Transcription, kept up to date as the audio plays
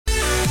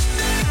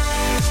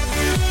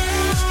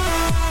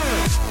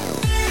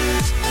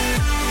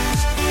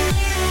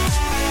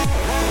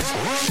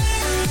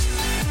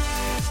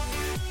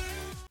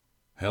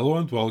Hello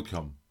and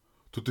welcome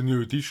to the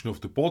new edition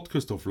of the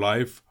podcast of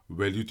Life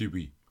Value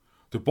TV,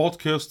 the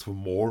podcast for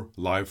more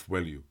life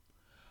value.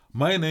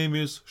 My name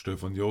is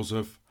Stefan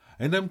Josef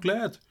and I'm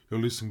glad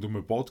you're listening to my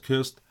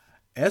podcast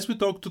as we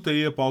talk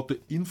today about the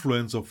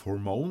influence of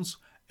hormones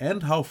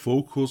and how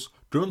focus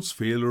turns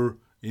failure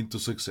into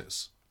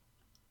success.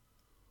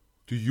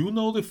 Do you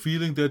know the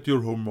feeling that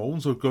your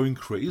hormones are going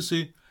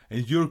crazy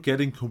and you're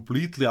getting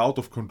completely out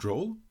of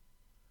control?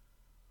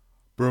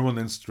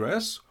 Permanent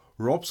stress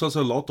robs us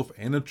a lot of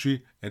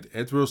energy and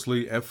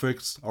adversely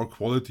affects our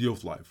quality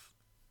of life.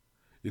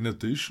 In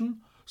addition,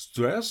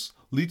 stress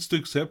leads to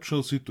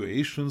exceptional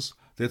situations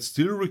that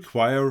still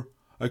require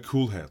a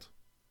cool head.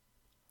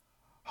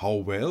 How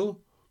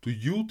well do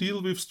you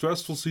deal with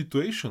stressful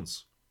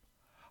situations?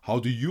 How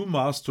do you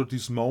master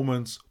these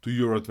moments to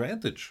your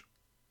advantage?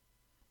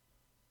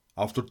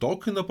 After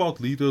talking about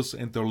leaders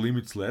and their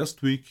limits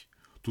last week,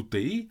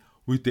 today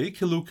we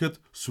take a look at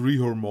 3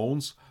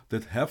 hormones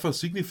that have a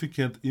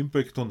significant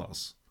impact on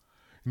us.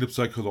 In the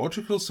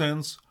psychological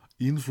sense,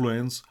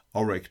 influence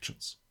our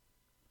actions.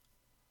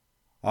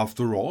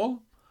 After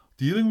all,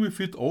 dealing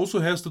with it also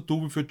has to do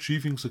with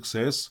achieving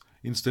success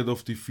instead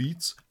of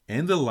defeats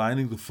and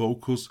aligning the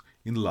focus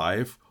in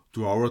life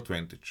to our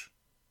advantage.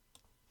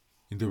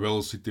 In the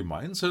Velocity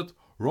Mindset,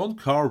 Ron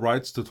Carr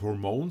writes that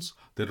hormones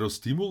that are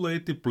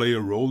stimulated play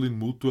a role in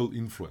mutual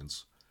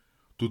influence.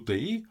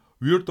 Today,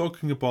 we are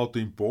talking about the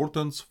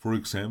importance, for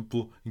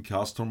example, in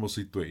customer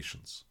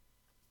situations.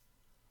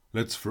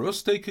 Let's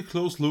first take a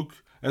close look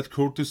at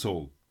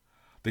cortisol,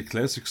 the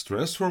classic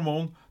stress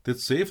hormone that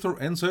saved our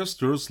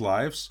ancestors'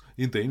 lives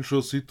in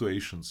dangerous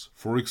situations,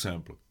 for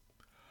example.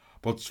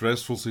 But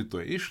stressful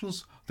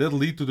situations that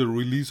lead to the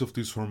release of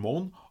this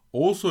hormone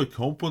also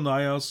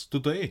accompany us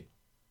today.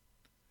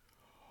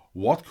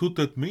 What could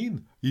that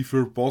mean if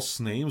your boss's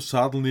name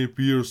suddenly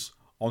appears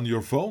on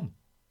your phone?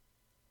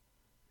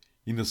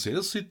 In a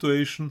sales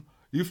situation,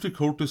 if the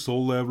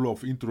cortisol level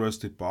of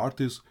interested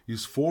parties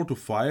is 4 to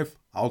 5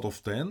 out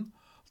of 10,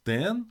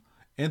 then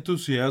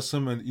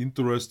enthusiasm and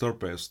interest are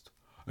best,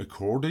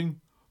 according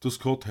to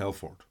Scott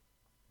Halford.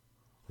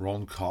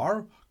 Ron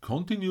Carr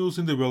continues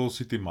in the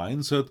Velocity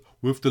Mindset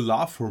with the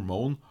love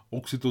hormone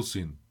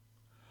oxytocin,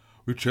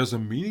 which has a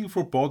meaning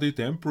for body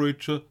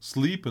temperature,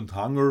 sleep and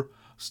hunger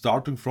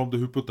starting from the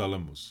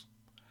hypothalamus.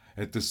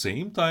 At the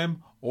same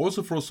time,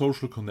 also for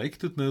social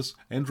connectedness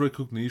and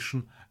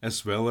recognition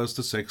as well as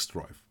the sex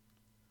drive.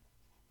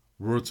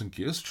 Words and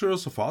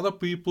gestures of other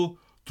people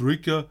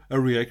trigger a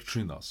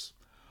reaction in us.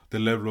 The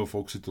level of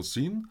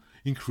oxytocin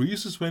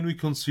increases when we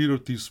consider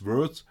these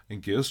words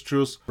and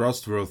gestures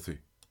trustworthy.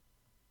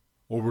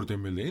 Over the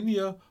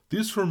millennia,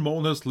 this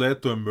hormone has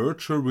led to a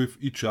merger with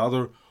each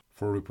other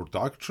for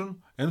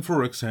reproduction and,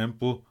 for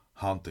example,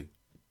 hunting.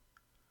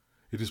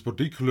 It is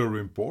particularly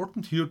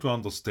important here to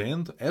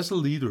understand as a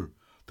leader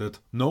that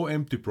no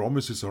empty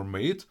promises are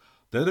made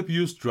that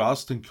abuse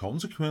trust and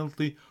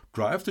consequently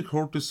drive the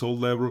cortisol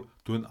level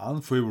to an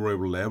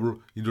unfavorable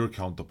level in their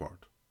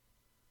counterpart.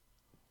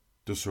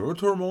 The third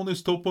hormone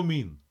is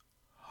dopamine,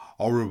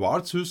 our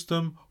reward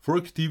system for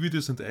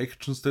activities and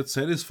actions that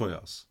satisfy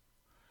us.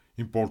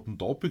 Important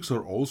topics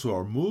are also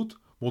our mood,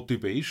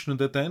 motivation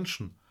and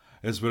attention,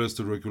 as well as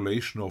the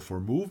regulation of our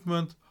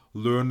movement,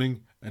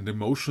 learning and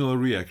emotional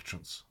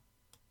reactions.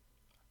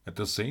 At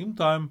the same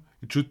time,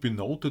 it should be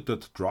noted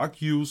that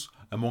drug use,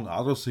 among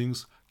other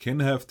things,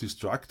 can have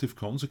destructive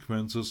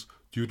consequences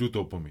due to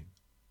dopamine.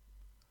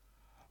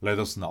 Let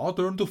us now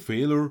turn to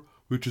failure,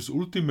 which is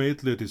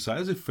ultimately a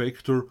decisive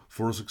factor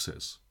for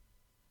success.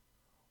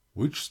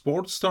 Which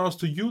sports stars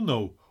do you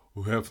know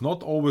who have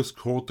not always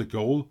scored the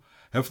goal,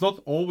 have not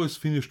always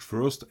finished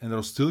first and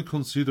are still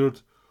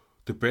considered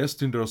the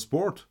best in their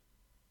sport?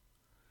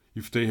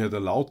 If they had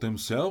allowed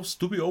themselves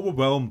to be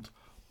overwhelmed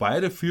by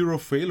the fear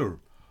of failure,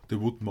 they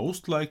would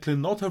most likely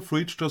not have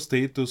reached their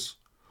status,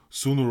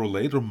 sooner or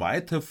later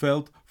might have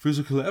felt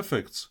physical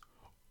effects,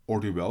 or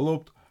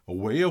developed a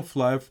way of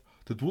life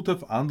that would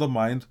have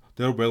undermined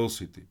their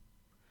velocity.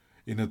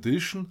 In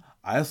addition,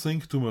 I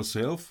think to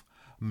myself,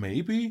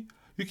 maybe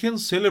you can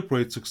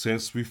celebrate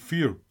success with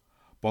fear,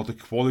 but the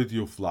quality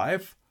of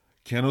life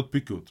cannot be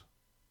good.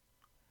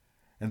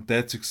 And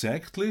that's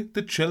exactly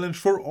the challenge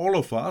for all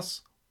of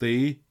us,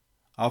 day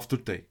after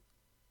day.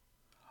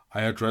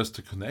 I addressed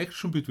the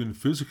connection between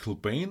physical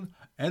pain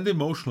and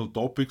emotional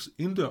topics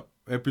in the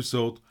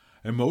episode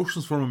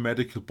Emotions from a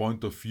Medical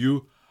Point of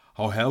View,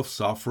 How Health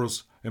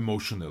Suffers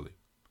Emotionally.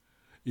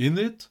 In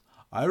it,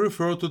 I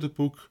refer to the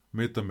book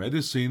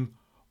Meta-Medicine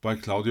by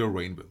Claudia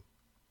Rainville.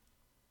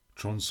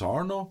 John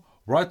Sarno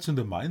writes in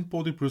the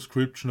Mind-Body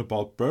Prescription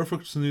about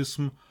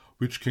perfectionism,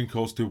 which can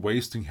cause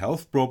wasting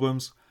health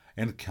problems,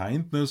 and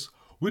kindness,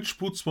 which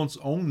puts one's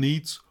own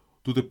needs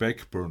to the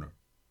back burner.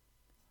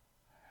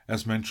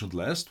 As mentioned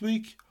last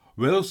week,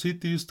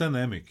 Velocity is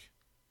dynamic.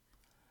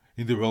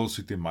 In the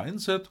Velocity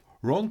Mindset,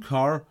 Ron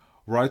Carr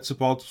writes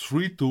about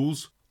 3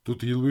 tools to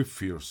deal with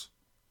fears.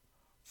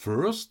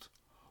 First,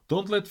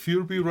 don't let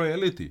fear be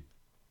reality.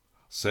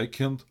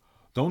 Second,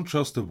 don't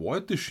just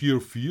avoid the sheer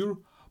fear,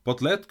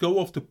 but let go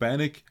of the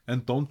panic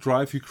and don't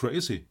drive you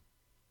crazy.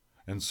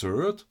 And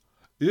third,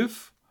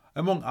 if,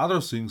 among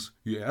other things,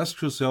 you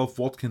ask yourself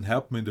what can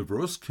happen in the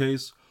worst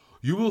case,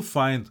 you will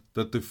find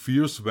that the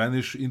fears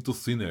vanish into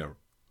thin air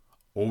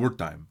over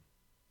time.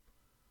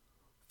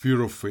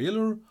 Fear of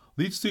failure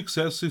leads to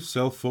excessive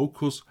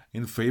self-focus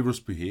and favors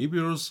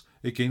behaviors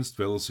against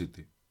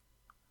velocity.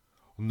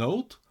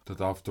 Note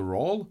that after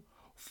all,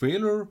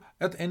 failure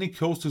at any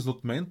cost is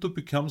not meant to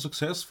become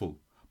successful,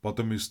 but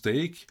a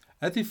mistake,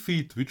 a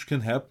defeat which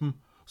can happen,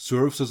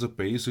 serves as a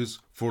basis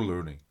for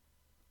learning.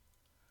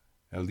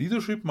 A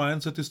leadership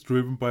mindset is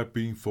driven by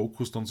being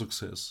focused on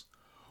success,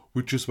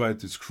 which is why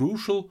it is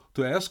crucial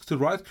to ask the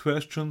right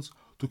questions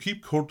to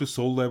keep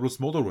cortisol levels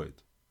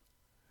moderate.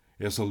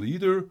 As a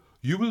leader,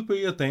 you will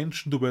pay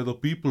attention to whether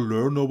people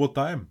learn over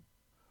time.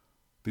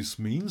 This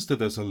means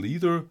that as a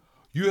leader,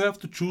 you have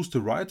to choose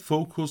the right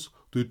focus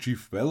to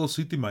achieve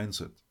velocity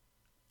mindset.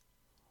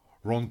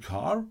 Ron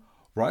Carr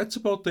writes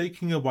about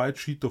taking a white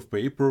sheet of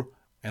paper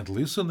and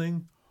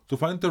listening to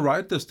find the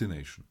right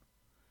destination.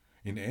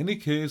 In any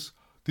case,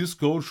 this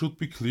goal should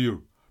be clear,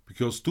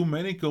 because too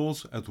many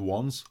goals at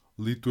once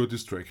lead to a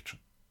distraction.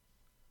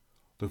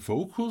 The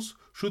focus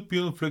should be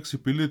on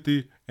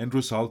flexibility and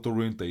result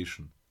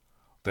orientation.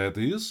 That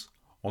is,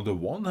 on the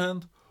one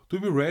hand, to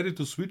be ready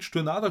to switch to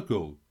another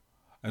goal,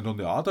 and on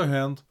the other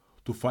hand,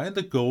 to find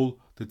a goal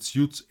that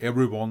suits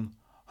everyone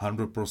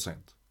 100%.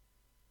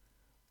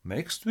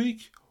 Next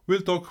week,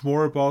 we'll talk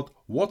more about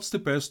what's the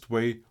best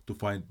way to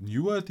find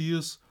new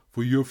ideas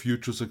for your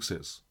future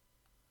success.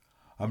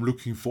 I'm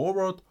looking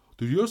forward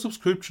to your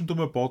subscription to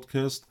my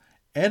podcast,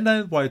 and I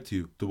invite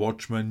you to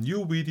watch my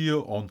new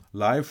video on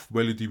Live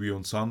Value TV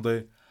on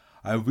Sunday.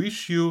 I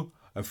wish you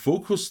a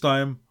focused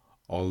time.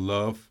 All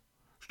love,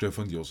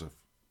 Stefan Josef.